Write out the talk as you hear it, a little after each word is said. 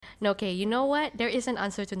No, okay, you know what? There is an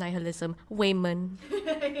answer to nihilism. Wayman.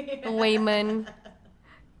 Wayman.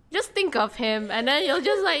 Just think of him and then you'll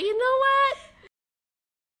just like, you know what?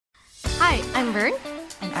 Hi, I'm Vern.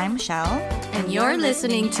 And I'm Shell. And you're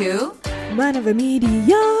listening to Manava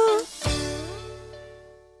Media.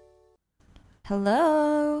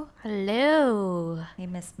 Hello. Hello. Hey,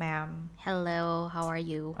 Miss Ma'am. Hello, how are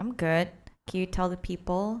you? I'm good. Can you tell the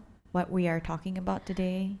people what we are talking about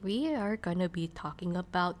today? We are gonna be talking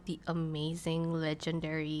about the amazing,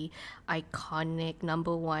 legendary, iconic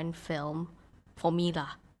 #1 film, for me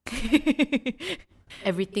lah.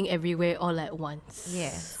 Everything Everywhere All at Once.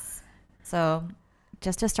 Yes. So,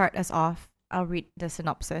 just to start us off, I'll read the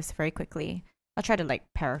synopsis very quickly. I'll try to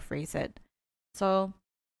paraphrase it. So,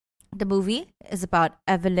 the movie is about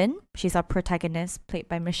Evelyn. She's our protagonist, played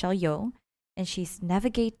by Michelle Yeoh, and she's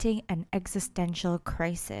navigating an existential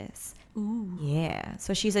crisis. Ooh. Yeah.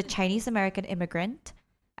 So she's a Chinese American immigrant,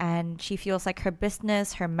 and she feels like her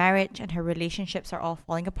business, her marriage, and her relationships are all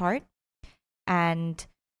falling apart. And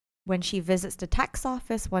when she visits the tax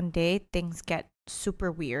office one day, things get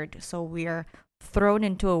super weird. So we're thrown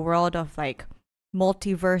into a world of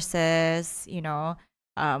multiverses,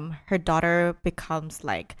 her daughter becomes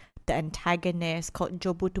the antagonist called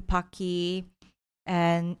Jobu Tupaki.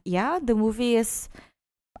 And yeah, the movie is,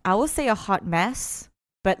 I would say, a hot mess,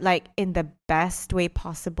 but in the best way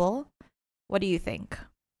possible. What do you think?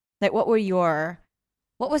 What was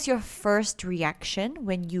your first reaction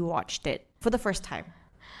when you watched it for the first time?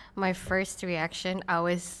 My first reaction, I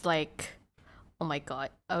was like, oh my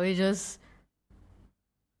god. I was just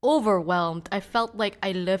overwhelmed. I felt like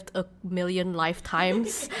I lived a million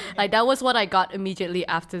lifetimes. That was what I got immediately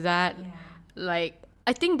after that. Yeah.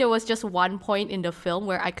 I think there was just one point in the film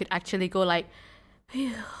where I could actually go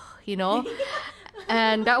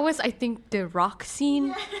and that was, I think, the rock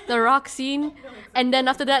scene. And then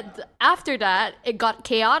after that, it got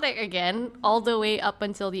chaotic again all the way up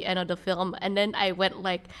until the end of the film. And then I went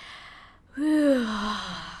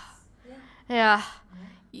yeah.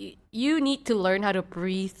 You need to learn how to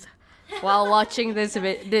breathe while watching this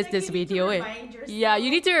video. Yeah, you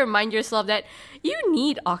need to remind yourself that you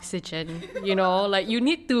need oxygen, you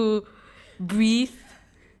need to breathe.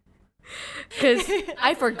 Because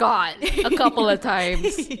I forgot a couple of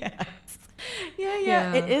times. Yeah.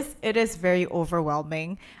 It is very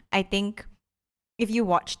overwhelming. I think if you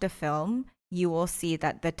watch the film, you will see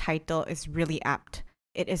that the title is really apt.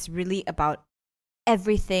 It is really about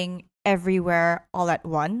everything, everywhere, all at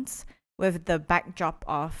once, with the backdrop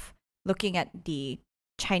of looking at the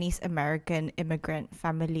Chinese American immigrant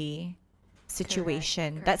family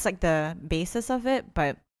situation. Correct. That's the basis of it,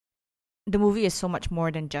 but the movie is so much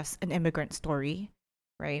more than just an immigrant story,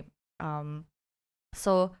 right?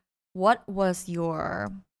 So what was your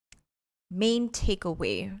main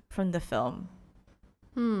takeaway from the film?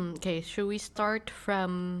 Okay, should we start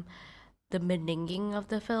from the beginning of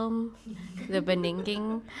the film? The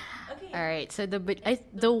beginning. Okay. All right. So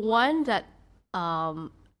the one that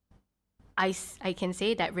I can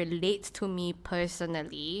say that relates to me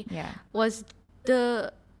personally was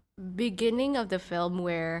the beginning of the film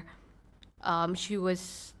where she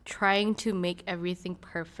was trying to make everything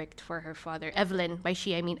perfect for her father, Evelyn. By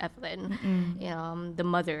she, I mean Evelyn. The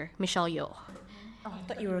mother, Michelle Yeoh. Oh, I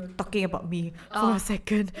thought you were talking about me for a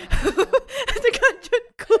second.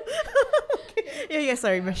 Yeah,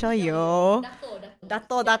 sorry, Michelle Yeoh.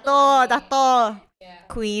 Dato. Yeah.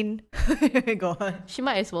 Queen. Go on. She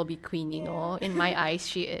might as well be queen, in my eyes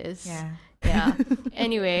she is. Yeah.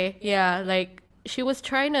 Anyway, Evelyn was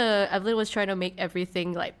trying to make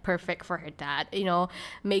everything perfect for her dad,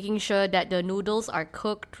 making sure that the noodles are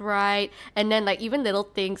cooked right. And then even little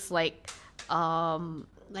things I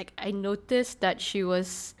noticed that she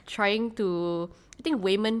was trying to, I think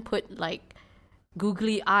Wayman put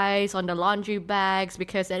googly eyes on the laundry bags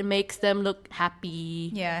because it makes them look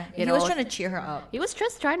happy. Yeah. He was trying to cheer her up. He was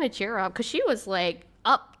just trying to cheer her up because she was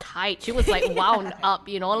uptight. She was wound up,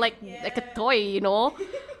 like a toy,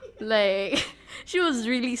 she was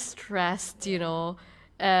really stressed, and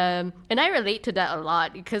I relate to that a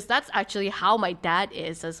lot because that's actually how my dad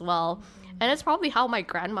is as well. And it's probably how my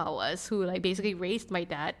grandma was, who basically raised my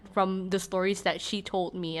dad from the stories that she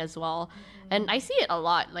told me as well. And I see it a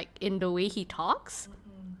lot, in the way he talks,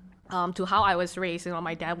 to how I was raised.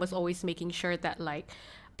 My dad was always making sure that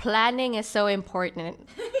planning is so important.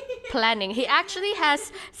 Planning. He actually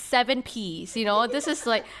has 7 P's, this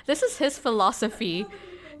is his philosophy.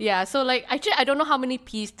 Yeah, so actually I don't know how many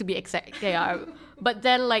P's to be exact they are. But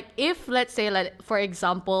then if let's say for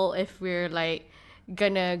example, if we're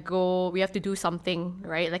gonna go, we have to do something,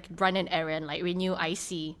 right? Run an errand, renew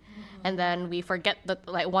IC. and then we forget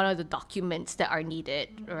like one of the documents that are needed,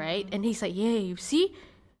 right? And he's like, yeah, you see,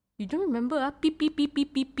 you don't remember, beep, beep, beep,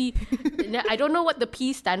 beep, beep, beep. I don't know what the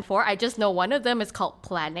P stand for. I just know one of them is called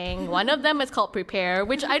planning. One of them is called prepare,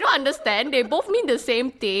 which I don't understand. They both mean the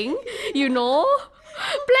same thing, you know?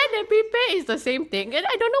 Plan and prepare is the same thing. And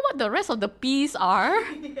I don't know what the rest of the P's are.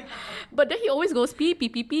 But then he always goes P, P,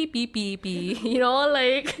 P, P, P, P, P. You know,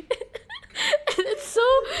 like... it's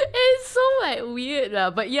so like weird.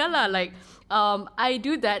 But yeah, like... I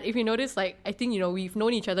do that. If you notice, like, I think, we've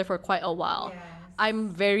known each other for quite a while. Yes. I'm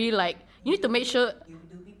very like, you need to make sure you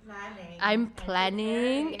do be planning. I'm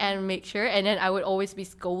planning and make sure, and then I would always be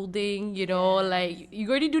scolding, like, you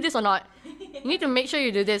going to do this or not? You need to make sure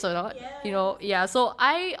you do this or not, yeah. So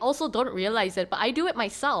I also don't realize it, but I do it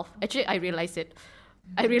myself. Actually, I realize it.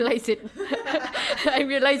 I realize it,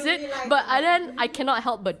 but then I cannot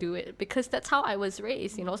help but do it because that's how I was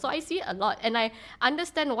raised, so I see it a lot, and I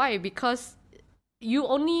understand why, because you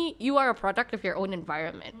are a product of your own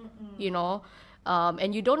environment,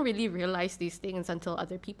 and you don't really realize these things until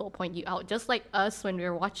other people point you out, just like us when we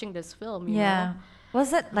were watching this film, you know?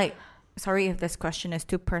 Was it like, sorry if this question is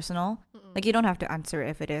too personal, like you don't have to answer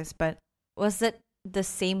if it is, but was it the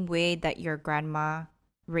same way that your grandma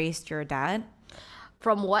raised your dad?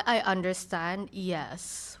 From what I understand,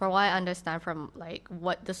 yes. From what I understand from like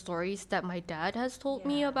what the stories that my dad has told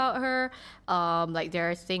me about her, like there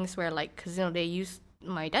are things where like, cause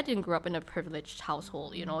my dad didn't grow up in a privileged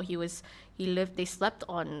household, they slept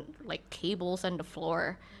on like cables on the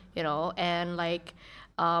floor, and like,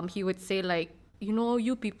 he would say like,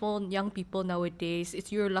 you people, young people nowadays,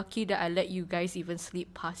 you're lucky that I let you guys even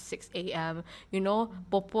sleep past 6 a.m.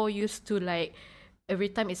 Popo used to like, every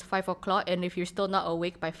time it's 5 o'clock, and if you're still not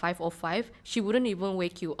awake by 5:05, she wouldn't even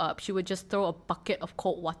wake you up. She would just throw a bucket of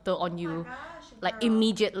cold water on you, like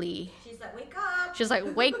immediately. She's like, wake up. She's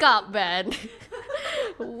like, wake up, man.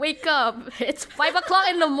 Wake up. It's 5 o'clock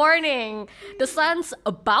in the morning. The sun's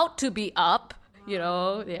about to be up,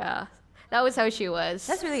 yeah. That was how she was.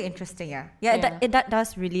 That's really interesting, yeah. That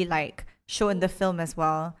does really like show in the film as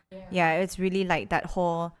well. Yeah, it's really like that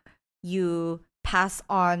whole, you pass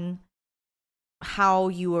on how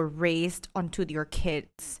you were raised onto your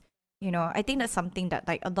kids. I think that's something that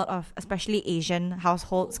like a lot of especially Asian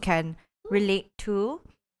households can relate to.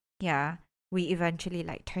 Yeah, we eventually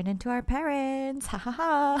like turn into our parents. Ha ha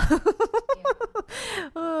ha.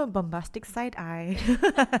 Oh, bombastic side eye.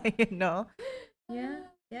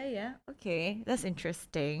 Yeah. Okay, that's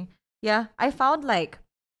interesting. Yeah, I found like,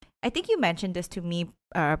 I think you mentioned this to me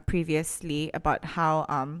previously about how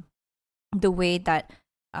the way that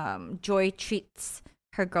Joy treats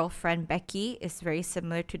her girlfriend Becky is very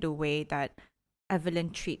similar to the way that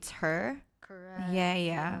Evelyn treats her. Correct.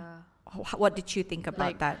 Yeah. What did you think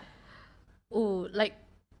about that? Oh, like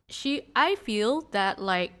I feel that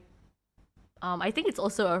like, I think it's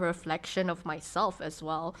also a reflection of myself as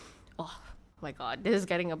well. Oh my God, this is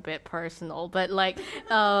getting a bit personal, but like,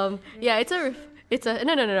 yeah, it's a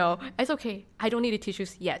no, it's okay, I don't need the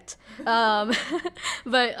tissues yet. But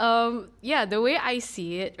yeah, the way I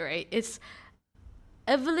see it, right, it's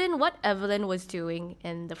what Evelyn was doing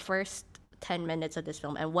in the first 10 minutes of this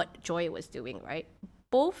film and what Joy was doing, right,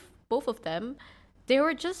 both of them,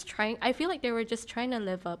 I feel like they were just trying to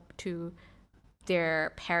live up to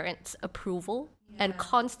their parents' approval and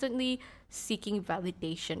constantly seeking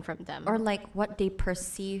validation from them, or like what they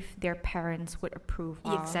perceive their parents would approve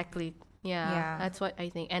of. Exactly. Yeah, that's what I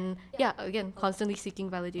think. And yeah, again, constantly seeking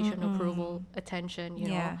validation, approval, attention,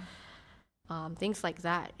 things like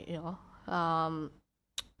that,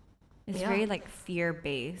 it's very like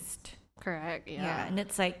fear-based. Correct. Yeah, and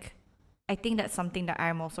it's like, I think that's something that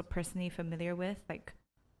I'm also personally familiar with. Like,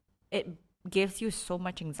 it gives you so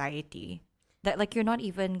much anxiety that like you're not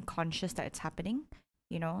even conscious that it's happening,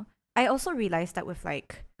 I also realized that with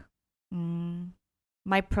like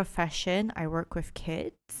my profession, I work with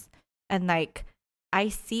kids, and like I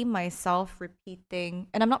see myself repeating,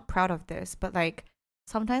 and I'm not proud of this, but like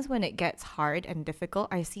sometimes when it gets hard and difficult,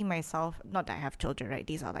 I see myself, not that I have children, right?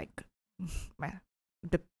 These are like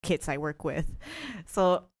the kids I work with.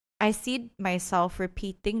 So I see myself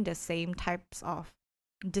repeating the same types of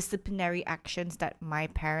disciplinary actions that my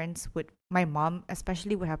mom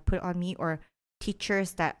especially would have put on me, or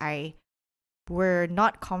teachers that I were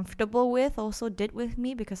not comfortable with also did with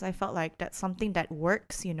me, because I felt like that's something that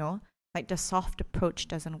works, like the soft approach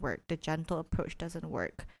doesn't work, the gentle approach doesn't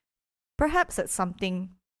work. Perhaps that's something,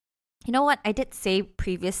 I did say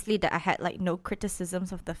previously that I had like no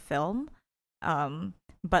criticisms of the film,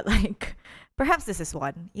 but like perhaps this is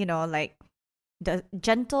one, like the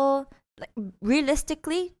gentle, like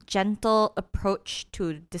realistically, gentle approach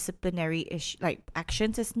to disciplinary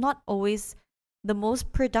actions is not always the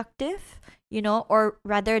most productive, or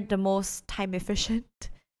rather the most time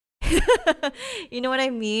efficient. You know what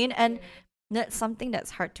I mean? And that's something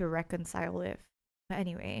that's hard to reconcile with. But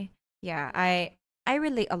anyway, yeah, I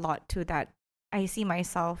relate a lot to that. I see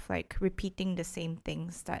myself like repeating the same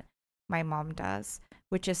things that my mom does,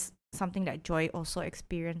 which is something that Joy also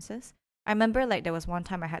experiences. I remember like there was one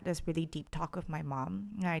time I had this really deep talk with my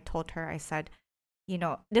mom, and I told her, I said,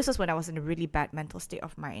 this was when I was in a really bad mental state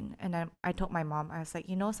of mind. And I told my mom, I was like,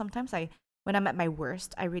 sometimes when I'm at my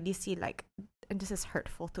worst, I really see like, and this is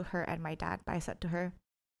hurtful to her and my dad, but I said to her,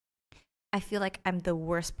 I feel like I'm the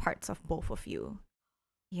worst parts of both of you.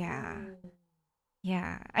 Yeah.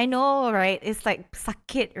 Yeah. I know, right? It's like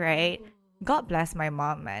sakit, right? God bless my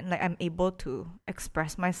mom, man. Like I'm able to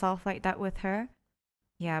express myself like that with her.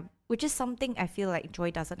 Yeah. Which is something I feel like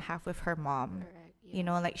Joy doesn't have with her mom. Correct,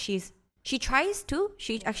 yes. Like she tries to.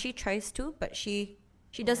 She actually tries to, but she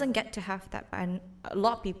doesn't get to have that, and a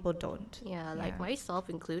lot of people don't. Yeah, like myself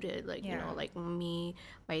included. Like, Yeah. like me,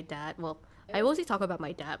 my dad. Well, I mostly talk about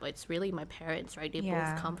my dad, but it's really my parents, right? They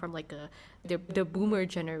Yeah. both come from like the boomer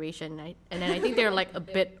generation, right? And then I think they're like a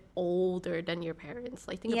bit older than your parents.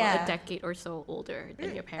 I think about Yeah. a decade or so older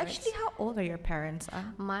than your parents. Actually, how old are your parents?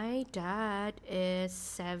 My dad is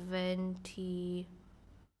 70.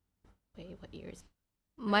 Wait, what years?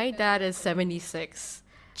 My dad is 76.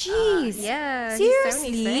 Jeez. Yeah,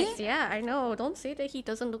 Seriously? he's 76. Yeah, I know. Don't say that he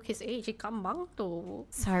doesn't look his age. He kambang to.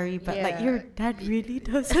 Sorry, but like Yeah. your dad really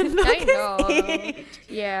doesn't look I his know. age.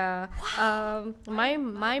 Yeah.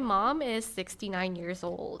 My mom is 69 years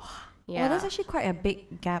old. Yeah. Well, that's actually quite a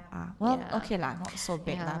big gap. Well, Yeah. okay lah, not so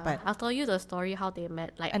big lah, Yeah. but I'll tell you the story how they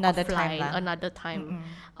met like Another time offline, lah. another time.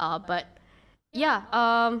 But yeah.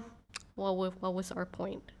 What was our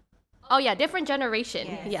point? Oh yeah, different generation.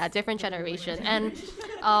 Yes. Yeah, different generation. And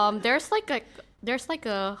there's like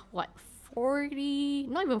a what 40,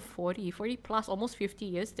 not even 40 plus, almost 50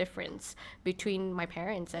 years difference between my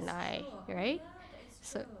parents and I, right?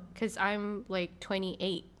 So because I'm like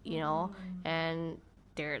 28, and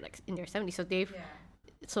they're like in their 70s, so they've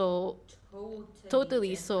so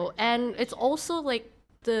totally so. And it's also like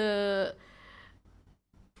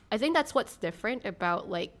I think that's what's different about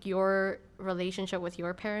like your relationship with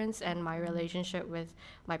your parents and my relationship with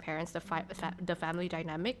my parents, the family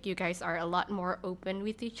dynamic. You guys are a lot more open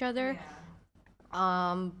with each other.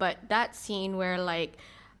 But that scene where like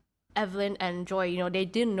Evelyn and Joy, they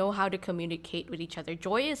didn't know how to communicate with each other.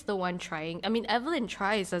 Joy is the one trying. I mean, Evelyn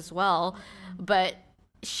tries as well, but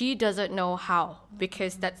she doesn't know how,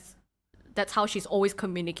 because that's how she's always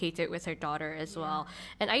communicated with her daughter as well.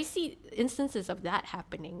 And I see instances of that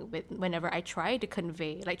happening whenever I try to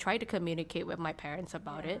communicate with my parents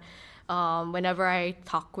about it. Whenever I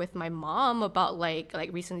talk with my mom about like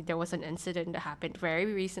recently there was an incident that happened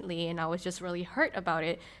very recently, and I was just really hurt about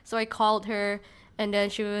it. So I called her, and then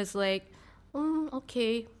she was like,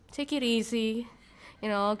 okay, take it easy.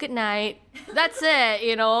 Good night. That's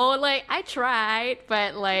it, like I tried,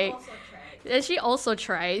 but like... And she also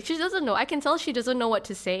tried. She doesn't know. I can tell she doesn't know what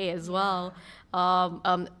to say as well.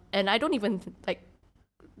 And I don't even like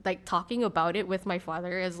talking about it with my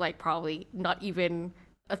father is like probably not even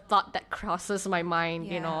a thought that crosses my mind,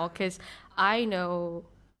 because I know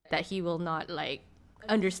that he will not like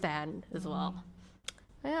understand as well.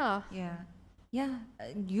 Yeah. Yeah.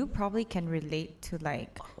 You probably can relate to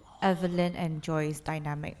like Evelyn and Joy's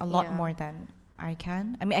dynamic a lot more than I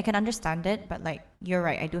can. I mean, I can understand it, but like you're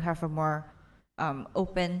right. I do have a more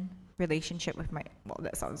open relationship with my. Well,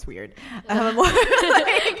 that sounds weird.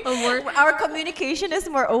 Our communication is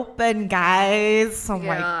more open, guys. Oh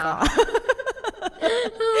my god.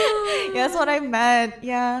 Yeah, that's what I meant.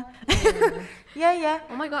 Yeah. Yeah.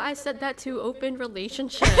 Oh my god, I said that too. Open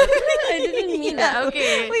relationship. I didn't mean that.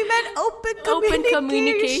 Okay. We meant open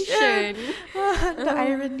communication. The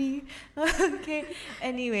irony. Okay.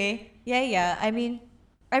 Anyway, yeah. I mean,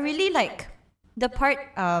 I really like the part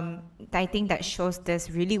I think that shows this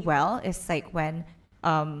really well is like when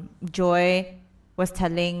Joy was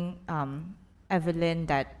telling Evelyn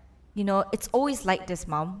that it's always like this,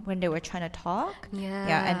 Mom, when they were trying to talk.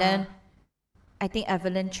 Yeah, and then I think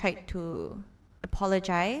Evelyn tried to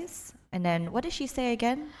apologize, and then what did she say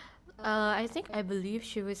again? I believe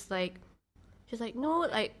she was like, she's like, no,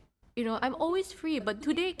 like, I'm always free, but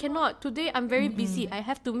today cannot. Today I'm very busy. I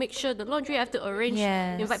have to make sure the laundry, I have to arrange,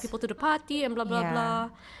 invite people to the party and blah, blah, blah,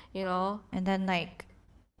 And then like,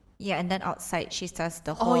 and then outside she says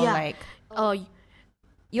the whole like,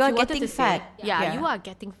 you are getting fat. You are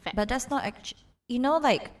getting fat. But that's not actually,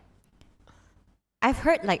 like, I've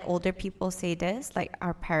heard like older people say this, like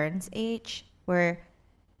our parents' age, where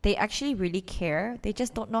they actually really care. They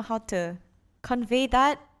just don't know how to convey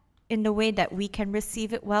that in the way that we can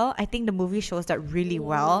receive it well. I think the movie shows that really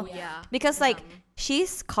well. Yeah. Because like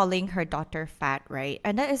she's calling her daughter fat, right?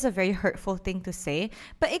 And that is a very hurtful thing to say,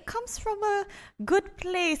 but it comes from a good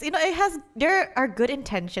place. You know, there are good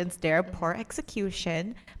intentions there, poor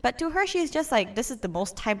execution. But to her, she's just like, this is the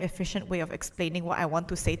most time efficient way of explaining what I want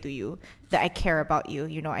to say to you, that I care about you.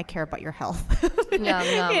 You know, I care about your health. Yum.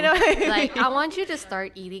 You know, Like, I want you to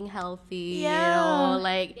start eating healthy, Yeah. you know,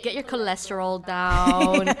 like get your cholesterol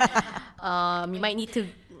down. You might need to,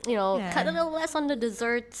 you know, Yeah. cut a little less on the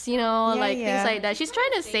desserts, you know, Yeah, like yeah. things like that. She's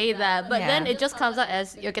trying to say that, but Yeah. then it just comes out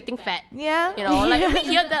as you're getting fat. yeah. You know, like we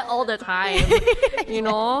hear that all the time, you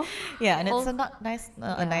know? Yeah, and it's Oh. a not nice,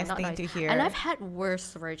 a Yeah, nice not thing nice. to hear. And I've had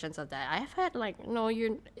worse versions of that. I've had like, no,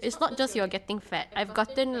 it's not just you're getting fat. I've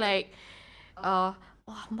gotten like, wah,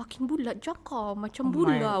 makin bulat je kau, macam Oh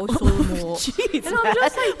my- bula usul mo. Jeez, And I'm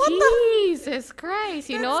just like, Jesus Christ,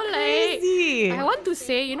 you know, like, crazy. I want to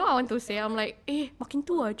say, I'm like, makin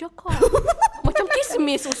tua je kau. Macam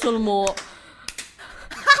kismis usul mo.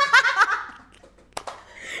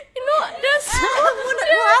 You know, there's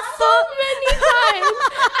so many times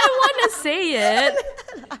I want to say it.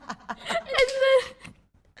 And then,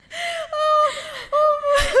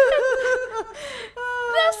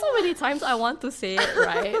 there's so many times I want to say it,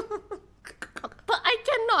 right? But I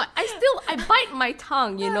cannot. I bite my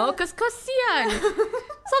tongue, you know, because kasian.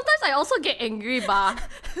 Sometimes I also get angry, bah.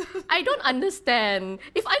 I don't understand.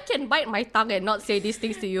 If I can bite my tongue and not say these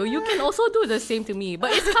things to you, you can also do the same to me.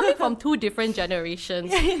 But it's coming from two different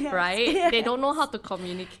generations, right? They don't know how to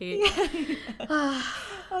communicate.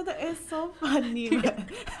 Oh, that is so funny. Because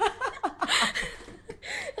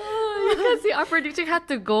our producer had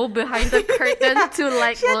to go behind the curtain to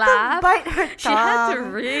like She had laugh. to bite her tongue. She had to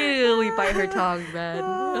really bite her tongue, man.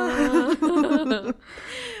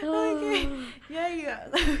 Okay. Yeah.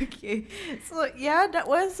 Okay. So yeah, that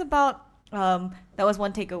was about that was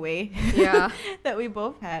one takeaway. Yeah. that we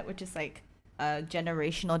both had, which is like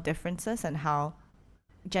generational differences and how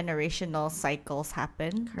generational cycles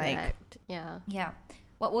happen. Like Correct. Yeah. yeah.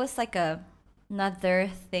 What was like another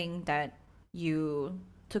thing that you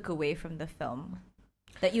took away from the film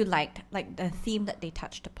that you liked, like the theme that they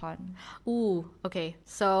touched upon? Ooh, okay.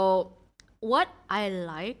 So, what I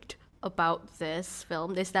liked about this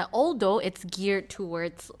film is that although it's geared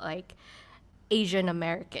towards like Asian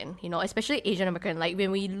American, you know, especially Asian American, like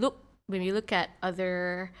when we look at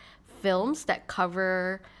other films that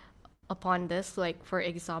cover upon this, like for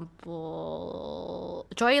example,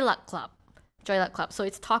 Joy Luck Club. So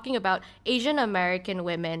it's talking about Asian American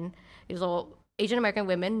women,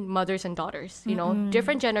 mothers and daughters, you know,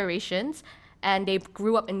 different generations, and they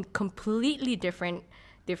grew up in completely different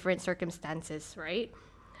circumstances, right?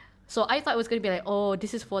 So I thought it was going to be like, oh,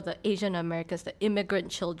 this is for the Asian Americans, the immigrant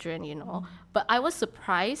children, you know. But I was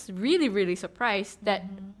surprised, really, really surprised that,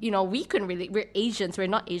 you know, we're Asians, we're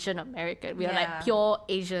not Asian American. We are Yeah. like pure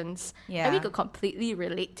Asians. Yeah. And we could completely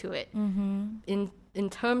relate to it. In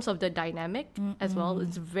terms of the dynamic as well,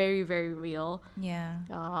 it's very, very real. Yeah.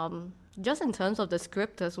 Just in terms of the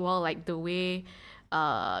script as well, like the way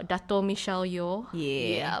Dato Michelle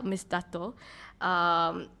Yeoh, Miss Dato,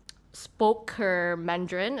 spoke her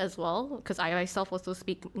Mandarin as well, because I myself also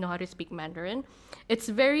know how to speak Mandarin.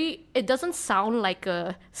 It doesn't sound like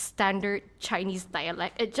a standard Chinese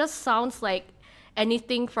dialect. It just sounds like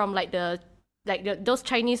anything from like those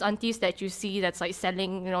Chinese aunties that you see that's like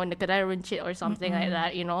selling, you know, in the Kedai Runcit or something like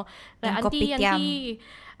that, you know, like In auntie, kopitiam.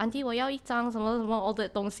 auntie 我要一张什么什么 all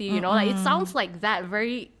that 东西, you know, like it sounds like that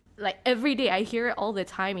very. Like every day I hear it all the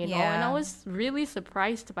time, you know, and I Yeah. was really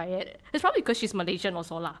surprised by it. It's probably because she's Malaysian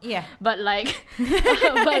also lah. Yeah. But like,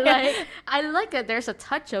 but like, I like that there's a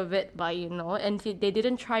touch of it, but you know, and they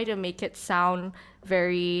didn't try to make it sound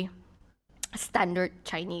very standard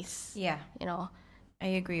Chinese. Yeah. You know.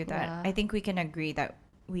 I agree with that. Yeah. I think we can agree that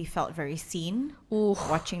we felt very seen Ooh.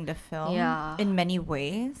 watching the film Yeah. in many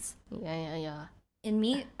ways. Yeah.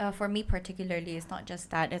 For me particularly, it's not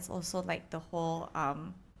just that, it's also like the whole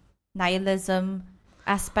nihilism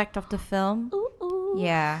aspect of the film. Ooh.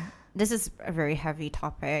 Yeah, this is a very heavy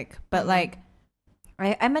topic, but like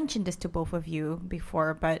I mentioned this to both of you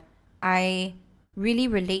before, but I really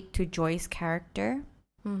relate to Joy's character.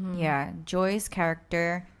 Yeah, Joy's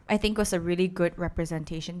character I think was a really good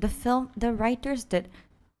representation. The writers did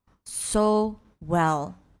so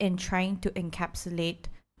well in trying to encapsulate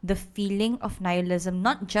the feeling of nihilism,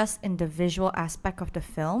 not just in the visual aspect of the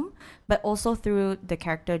film, but also through the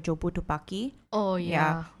character Jobu Tupaki. Oh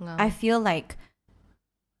yeah. I feel like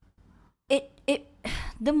it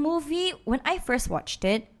the movie, when I first watched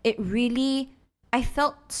it, I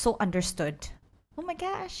felt so understood. Oh my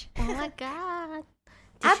gosh. Oh my god.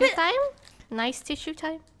 Tissue time? Nice tissue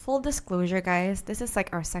time. Full disclosure, guys, this is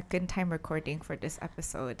like our second time recording for this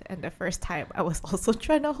episode. And the first time I was also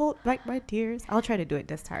trying to hold back my tears. I'll try to do it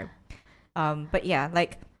this time. But yeah,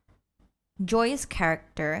 like Joy's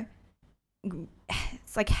character,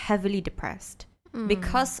 it's like heavily depressed.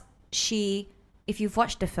 Because if you've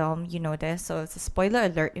watched the film, you know this. So it's a spoiler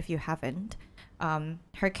alert if you haven't.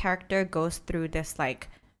 Her character goes through this like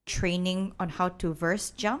training on how to verse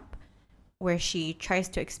jump, where she tries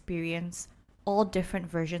to experience all different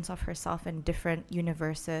versions of herself in different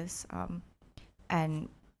universes, and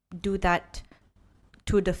do that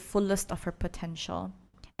to the fullest of her potential.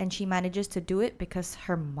 And she manages to do it because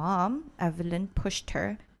her mom, Evelyn, pushed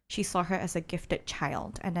her. She saw her as a gifted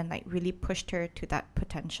child and then like really pushed her to that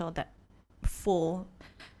potential, that full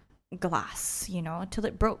glass, you know, till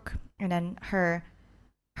it broke. And then her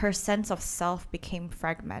sense of self became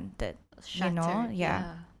fragmented. Shattered, you know?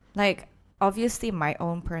 Yeah. Like, obviously my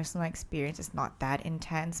own personal experience is not that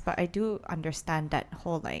intense, but I do understand that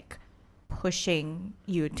whole like pushing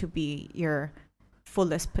you to be your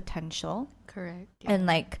fullest potential. Correct. Yeah. And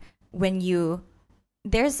like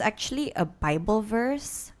there's actually a Bible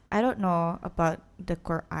verse. I don't know about the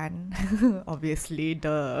Quran. Obviously,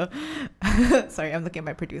 sorry, I'm looking at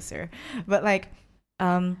my producer. But like,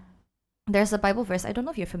 there's a Bible verse. I don't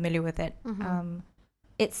know if you're familiar with it.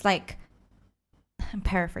 It's like, I'm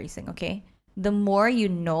paraphrasing, okay? The more you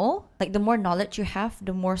know, like the more knowledge you have,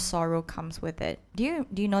 the more sorrow comes with it. Do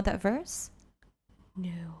you know that verse?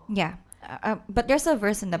 No. Yeah. But there's a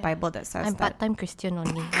verse in the Bible that says I'm that. part-time Christian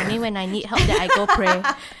only. Only when I need help that I go pray.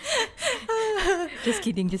 Just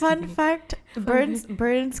kidding. Fun fact,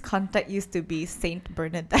 Bern's contact used to be Saint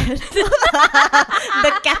Bernadette.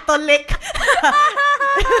 The Catholic.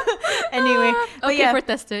 Anyway. Okay, yeah.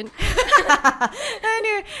 Protestant.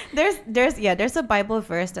 Anyway, there's a Bible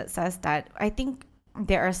verse that says that. I think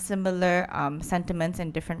there are similar sentiments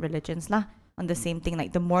in different religions lah, on the same thing.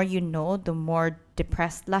 Like the more you know, the more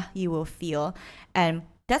depressed lah you will feel. And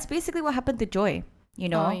that's basically what happened to Joy. You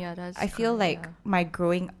know, I feel like my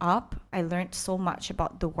growing up, I learned so much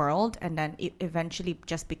about the world, and then it eventually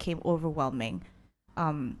just became overwhelming.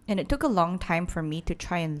 And it took a long time for me to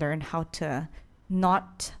try and learn how to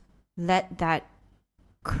not let that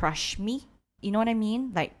crush me. You know what I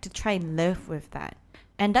mean? Like to try and live with that.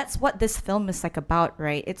 And that's what this film is like about,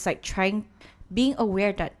 right? It's like being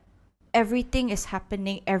aware that everything is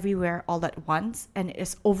happening everywhere all at once, and it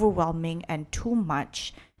is overwhelming and too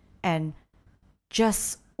much and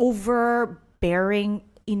just overbearing.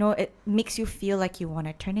 You know, it makes you feel like you want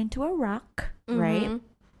to turn into a rock, right?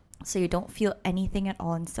 So you don't feel anything at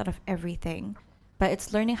all instead of everything. But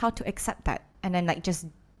it's learning how to accept that, and then like just,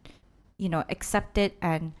 you know, accept it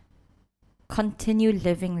and continue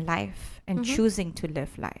living life and choosing to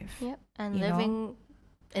live life. Yep. And living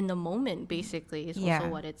in the moment basically is also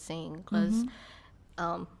what it's saying. Because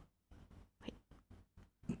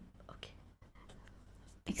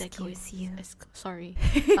Excuse you. Sorry.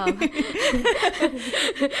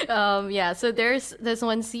 Yeah. So there's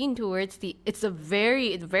one scene towards it's a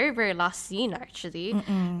very very last scene actually,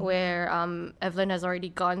 where Evelyn has already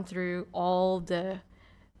gone through all the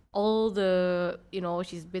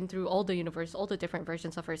she's been through all the universe, all the different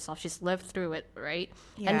versions of herself. She's lived through it, right?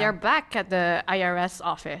 And they're back at the IRS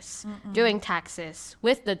office doing taxes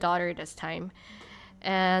with the daughter this time,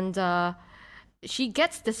 and she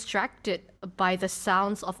gets distracted by the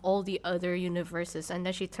sounds of all the other universes, and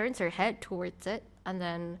then she turns her head towards it, and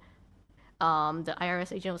then the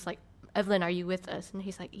IRS agent was like, Evelyn, are you with us? And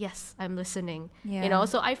he's like, yes, I'm listening. You know,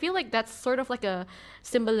 so I feel like that's sort of like a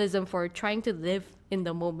symbolism for trying to live in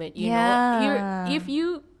the moment. You know, if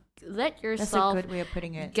you let yourself, that's a good way of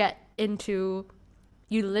putting it, get into,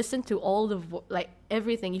 you listen to all the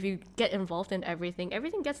everything. If you get involved in everything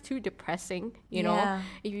gets too depressing. You know,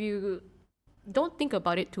 if you don't think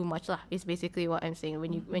about it too much lah, is basically what I'm saying.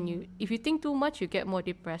 If you think too much, you get more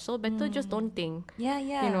depressed. So better just don't think.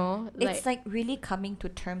 You know, it's like really coming to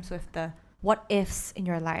terms with the what ifs in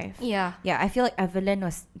your life. Yeah, I feel like Evelyn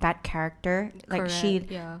was that character. Like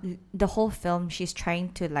correct. The whole film, she's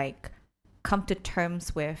trying to like come to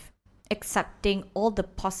terms with accepting all the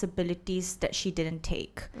possibilities that she didn't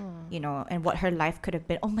take. You know, and what her life could have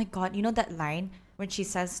been. Oh my god, you know that line when she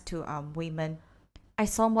says to Wayman, I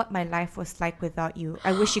saw what my life was like without you. I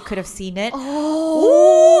wish you could have seen it. Oh,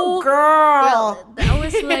 Ooh, girl. yeah, that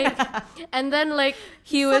was like, and then like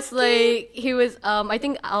he was I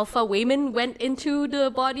think Alpha Wayman went into the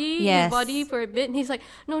body, Yes. his body for a bit, and he's like,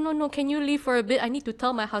 no, can you leave for a bit? I need to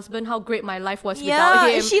tell my husband how great my life was Yeah, without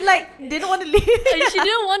him. she like didn't want to leave. And she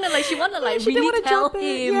didn't want to like, she wanted to like She didn't really wanna tell drop him,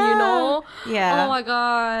 it, you know? Yeah. Oh my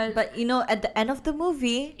god. But you know, at the end of the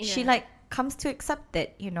movie, she Yeah. like comes to accept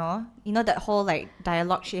it, you know? You know that whole like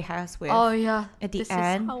dialogue she has with Oh yeah. at the This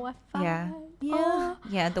end. is how I fight. Yeah. Yeah. Oh.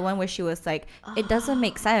 Yeah, the one where she was like, it doesn't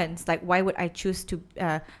make sense. Like why would I choose to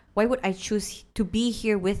be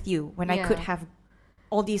here with you when I could Yeah. have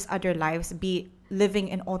all these other lives, be living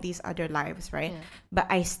in all these other lives, right? Yeah. But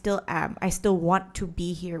I still want to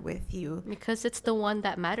be here with you. Because it's the one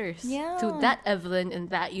that matters Yeah. to that Evelyn in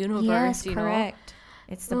that universe, Yes, you know. correct.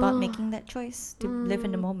 It's about making that choice to live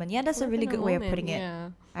in the moment. Yeah, that's a Live really in the good way of moment, putting it.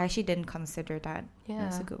 Yeah. I actually didn't consider that.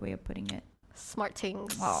 That's a Yeah. good way of putting it. Smart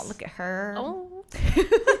things. Oh, look at her. Oh.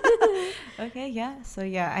 Okay, yeah. So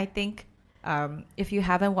yeah, I think if you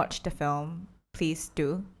haven't watched the film, please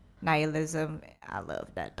do. Nihilism, I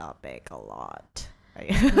love that topic a lot.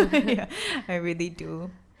 Yeah, I really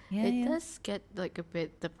do. Yeah, It yeah. does get like a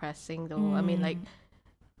bit depressing though. I mean, like,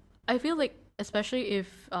 I feel like especially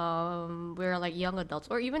if we're like young adults,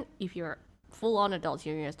 or even if you're full on adults,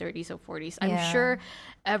 you're in your 30s or 40s, I'm Yeah. sure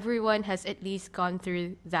everyone has at least gone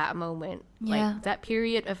through that moment, Yeah. like that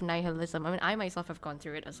period of nihilism. I mean, I myself have gone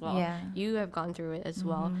through it as well. Yeah. You have gone through it as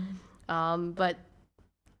well. But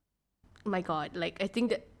my God, like I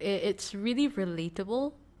think that it's really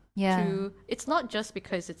relatable. Yeah. It's not just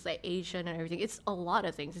because it's like Asian and everything. It's a lot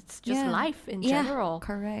of things. It's just Yeah. life in Yeah, general.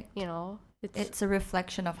 correct. You know, It's a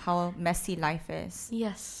reflection of how messy life is.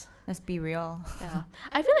 yes. Let's be real. Yeah.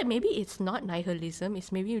 I feel like maybe it's not nihilism.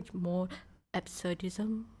 It's maybe more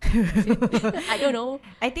absurdism. I don't know.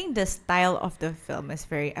 I think the style of the film is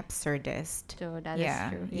very absurdist. So that is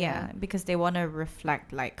true. Yeah, because they want to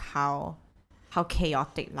reflect like how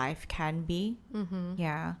chaotic life can be. Mm-hmm.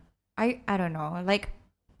 Yeah. I don't know. Like,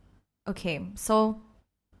 okay, so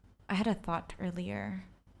I had a thought earlier.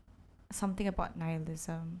 Something about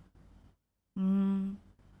nihilism.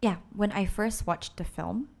 Yeah, when I first watched the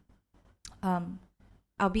film,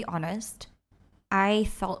 I'll be honest, I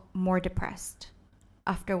felt more depressed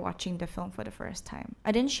after watching the film for the first time.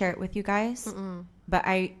 I didn't share it with you guys, but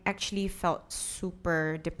I actually felt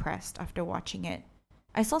super depressed after watching it.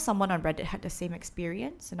 I saw someone on Reddit had the same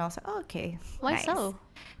experience, and I was like, oh, okay. Why nice. so?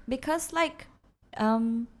 Because like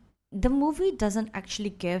the movie doesn't actually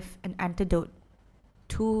give an antidote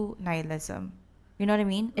to nihilism. You know what I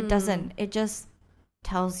mean? It doesn't. It just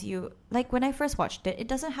tells you, like when I first watched it, it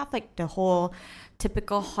doesn't have like the whole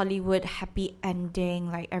typical Hollywood happy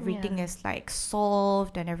ending, like everything is like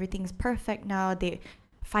solved and everything's perfect now. They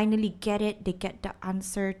finally get it. They get the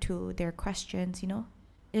answer to their questions, you know?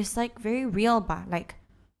 It's like very real, but like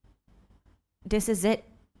this is it.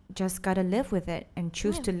 Just gotta live with it and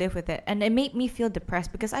choose to live with it. And it made me feel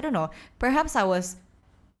depressed because I don't know, perhaps I was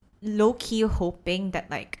low-key hoping that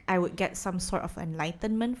like I would get some sort of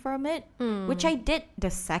enlightenment from it, which I did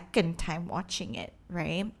the second time watching it,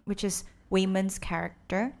 right? Which is Wayman's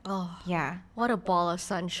character. Oh, Yeah. what a ball of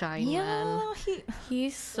sunshine, man. Yeah,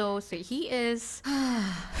 He's so sweet. He is.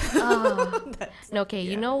 That's- Okay,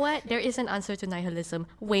 you know what? There is an answer to nihilism.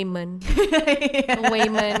 Wayman. Yeah.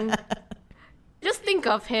 Wayman. Just think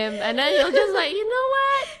of him, and then you'll just like, you know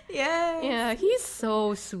what? Yes. Yeah, he's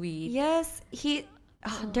so sweet. Yes,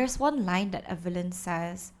 there's one line that Evelyn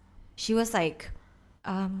says. She was like,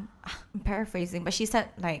 I'm paraphrasing, but she said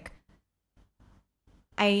like,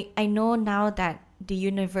 I know now that the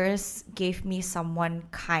universe gave me someone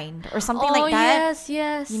kind or something Oh, like that. yes,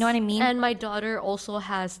 yes. You know what I mean? And my daughter also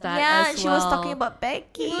has that Yeah, as she well. was talking about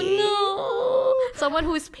Becky. Oh, no. Someone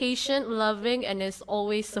who is patient, loving, and is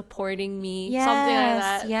always supporting me. Yes, Something like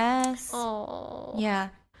that. yes. Oh. Yeah.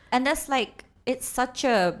 And that's like, it's such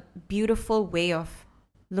a beautiful way of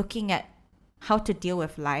looking at how to deal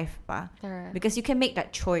with life, Correct. because you can make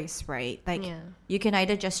that choice, right? Like Yeah. you can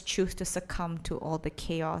either just choose to succumb to all the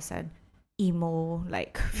chaos and emo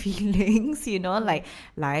like feelings, you know, like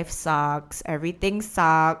life sucks, everything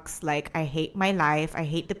sucks, like I hate my life, I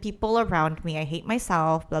hate the people around me, I hate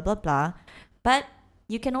myself, blah blah blah. But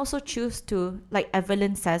you can also choose to, like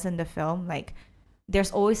Evelyn says in the film, like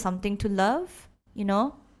there's always something to love, you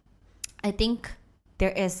know. I think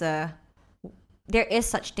there is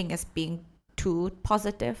such thing as being too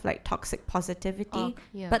positive, like toxic positivity.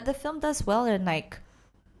 Yeah. But the film does well in like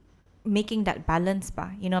making that balance,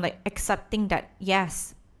 you know, like accepting that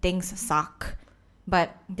yes, things suck,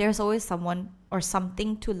 but there's always someone or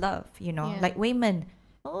something to love, Yeah. like Wayman.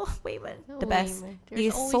 Oh, Wayman, the best. Wayman.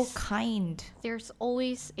 He's so kind. There's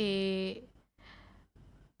always a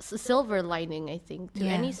silver lining, I think, to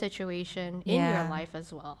Yeah. any situation in Yeah. your life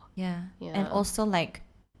as well. Yeah. Yeah. And also, like,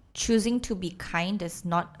 choosing to be kind is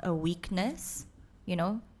not a weakness,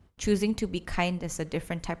 choosing to be kind is a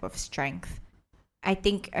different type of strength. I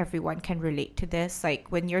think everyone can relate to this.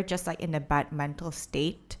 Like, when you're just like in a bad mental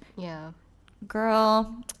state, Yeah.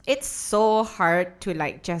 girl, it's so hard to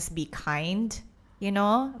like just be kind,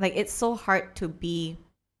 like it's so hard to be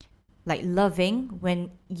like loving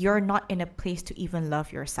when you're not in a place to even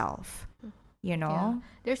love yourself, Yeah.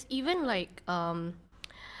 There's even like like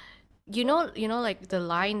the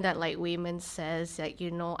line that like Wayman says, like,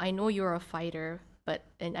 I know you're a fighter,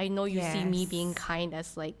 and I know you see me being Yes. kind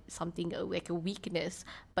as like something like a weakness,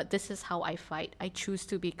 but this is how I fight. I choose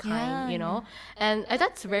to be kind, Yeah. and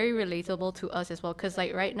that's very relatable to us as well. Because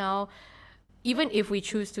like right now, even if we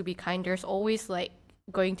choose to be kind, there's always like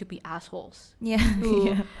going to be assholes. Yeah. Who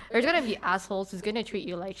Yeah. there's gonna be assholes who's gonna treat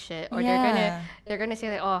you like shit, or Yeah. they're gonna say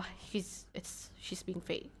like, oh, she's being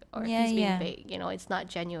fake, or Yeah, he's being yeah. fake. It's not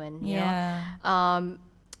genuine. Yeah.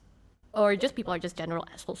 Or just people are just general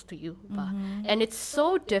assholes to you, Mm-hmm. and it's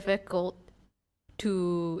so difficult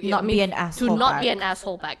to Not be an asshole to not be back. an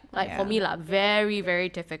asshole back. Like for Yeah. me, lah, very very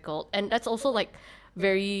difficult, and that's also like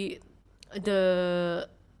very the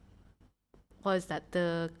what is that,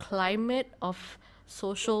 the climate of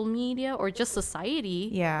social media or just society.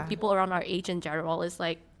 Yeah. People around our age in general is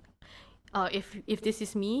like, if this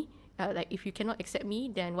is me. Like if you cannot accept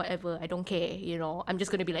me, then whatever, I don't care. I'm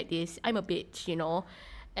just gonna be like this. I'm a bitch.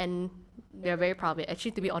 And they're very proud of it.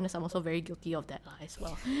 Actually, to be honest, I'm also very guilty of that as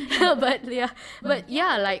well. but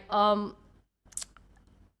yeah, like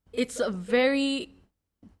it's a very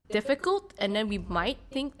difficult, and then we might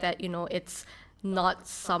think that it's not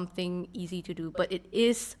something easy to do, but it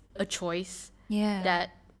is a choice Yeah.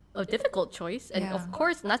 that a difficult choice, and Yeah. of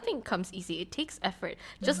course nothing comes easy. It takes effort,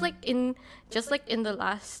 just like in the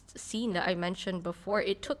last scene that I mentioned before.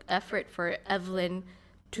 It took effort for Evelyn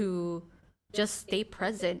to just stay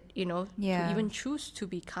present, to Yeah. even choose to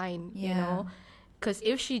be kind, Yeah. because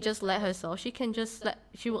if she just let herself,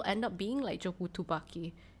 she will end up being like Jobu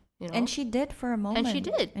Tubaki, And she did for a moment. she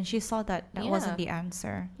did. And she saw that wasn't Yeah. the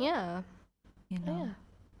answer. yeah Yeah.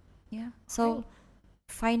 yeah So,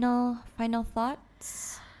 final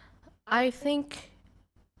thoughts. I think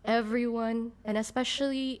everyone, and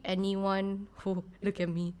especially anyone who look at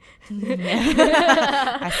me,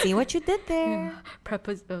 I see what you did there.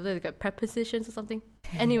 prepositions or something.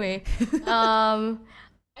 Anyway,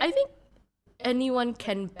 I think anyone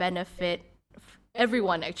can benefit.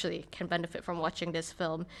 Everyone actually can benefit from watching this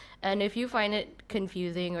film. And if you find it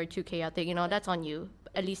confusing or too chaotic, that's on you.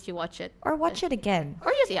 At least you watch it. Or watch it again.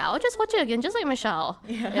 Or I'll just watch it again, just like Michelle.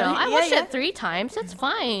 I watched it 3 times. That's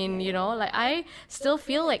fine. Like I still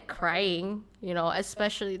feel like crying.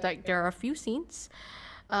 Especially like there are a few scenes,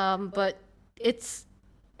 but it's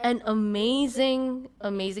an amazing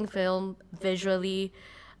film visually,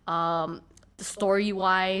 story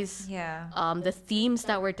wise. Yeah. The themes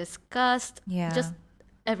that were discussed. Yeah. Just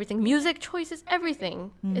everything. Music choices,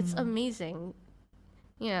 everything. It's amazing.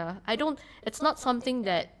 Yeah, it's not something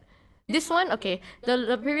that, this one, okay,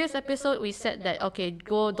 the previous episode we said that, okay,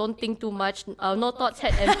 don't think too much, no thoughts,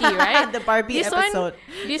 head empty, right? The Barbie episode.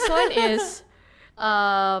 This one is,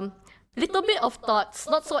 little bit of thoughts,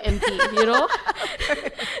 not so empty,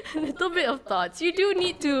 little bit of thoughts. You do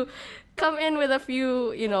need to come in with a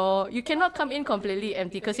few, you cannot come in completely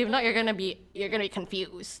empty, because if not, you're gonna be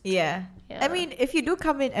confused. Yeah. Yeah. I mean, if you do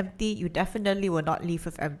come in empty, you definitely will not leave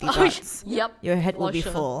with empty Oh, thoughts. Yep. Your head will For be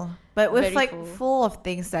sure. full. But with Very like full. full of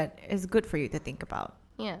things that is good for you to think about,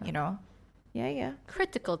 Yeah. Yeah, yeah.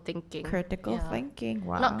 Critical thinking. Critical Yeah. thinking.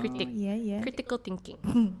 Wow. Not critic. Yeah, yeah. Critical thinking.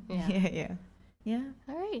 Yeah, Yeah. yeah. Yeah.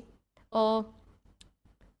 All right.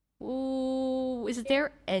 Ooh, is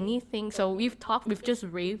there anything? So we've just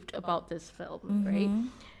raved about this film, right? Mm-hmm.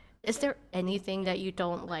 Is there anything that you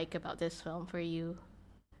don't like about this film for you?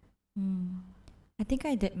 I think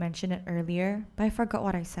I did mention it earlier, but I forgot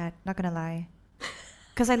what I said. Not gonna lie.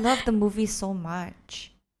 Because I love the movie so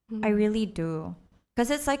much. I really do.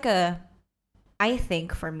 Because it's like I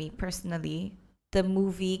think for me personally, the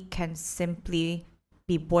movie can simply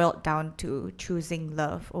be boiled down to choosing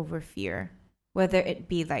love over fear. Whether it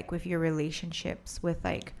be like with your relationships, with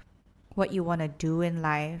like what you want to do in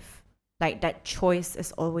life. Like that choice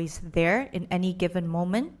is always there in any given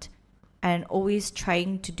moment, and always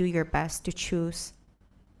trying to do your best to choose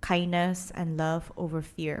kindness and love over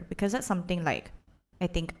fear, because that's something like I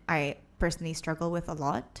think I personally struggle with a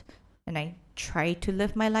lot, and I try to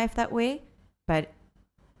live my life that way. But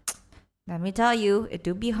let me tell you, it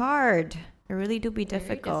do be hard. It really do be Very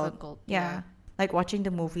difficult. Yeah. Like watching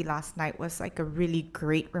the movie last night was like a really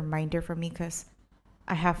great reminder for me because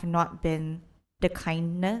I have not been the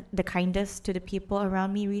kindest to the people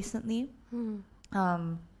around me recently.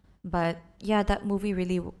 But yeah, that movie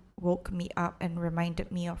really woke me up and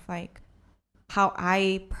reminded me of like how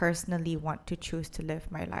I personally want to choose to live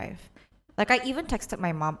my life. Like I even texted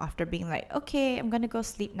my mom after being like, okay, I'm gonna go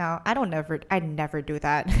sleep now. I never do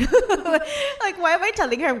that. Like why am I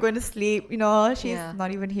telling her I'm going to sleep? You know, she's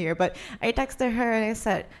not even here. But I texted her and I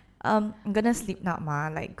said, I'm gonna sleep now, ma.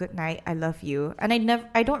 Like good night. I love you. And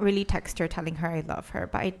I don't really text her telling her I love her,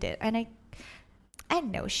 but I did. And I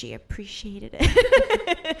know she appreciated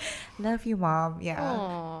it. Love you, mom. Yeah.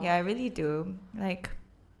 Aww. Yeah, I really do. Like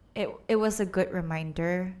it was a good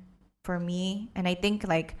reminder for me. And I think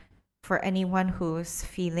like for anyone who's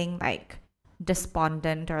feeling like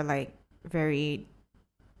despondent or like very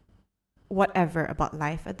whatever about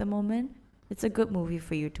life at the moment, it's a good movie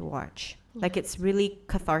for you to watch. Like it's really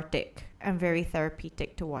cathartic and very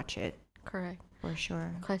therapeutic to watch it. Correct. For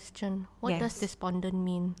sure. Question. What does Yes. despondent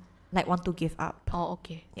mean? Like want to give up. Oh,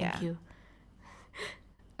 okay. Thank Yeah. you.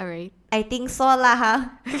 All right. I think so lah, huh?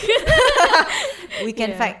 We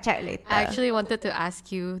can Yeah. fact check later. I actually wanted to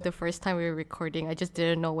ask you the first time we were recording. I just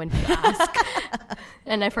didn't know when to ask.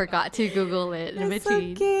 And I forgot to Google it in It's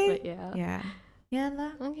between. okay. But yeah. Yeah. Yeah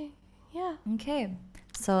lah. Okay. Yeah. Okay.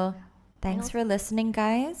 So thanks for listening,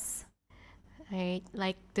 guys. Alright,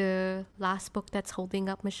 like the last book that's holding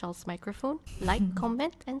up Michelle's microphone. Like,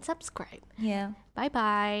 comment, and subscribe. Yeah. Bye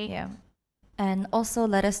bye. Yeah. And also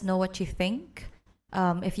let us know what you think.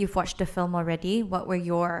 If you've watched the film already, what were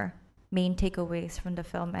your main takeaways from the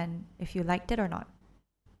film and if you liked it or not?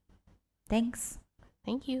 Thanks.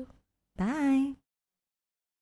 Thank you. Bye.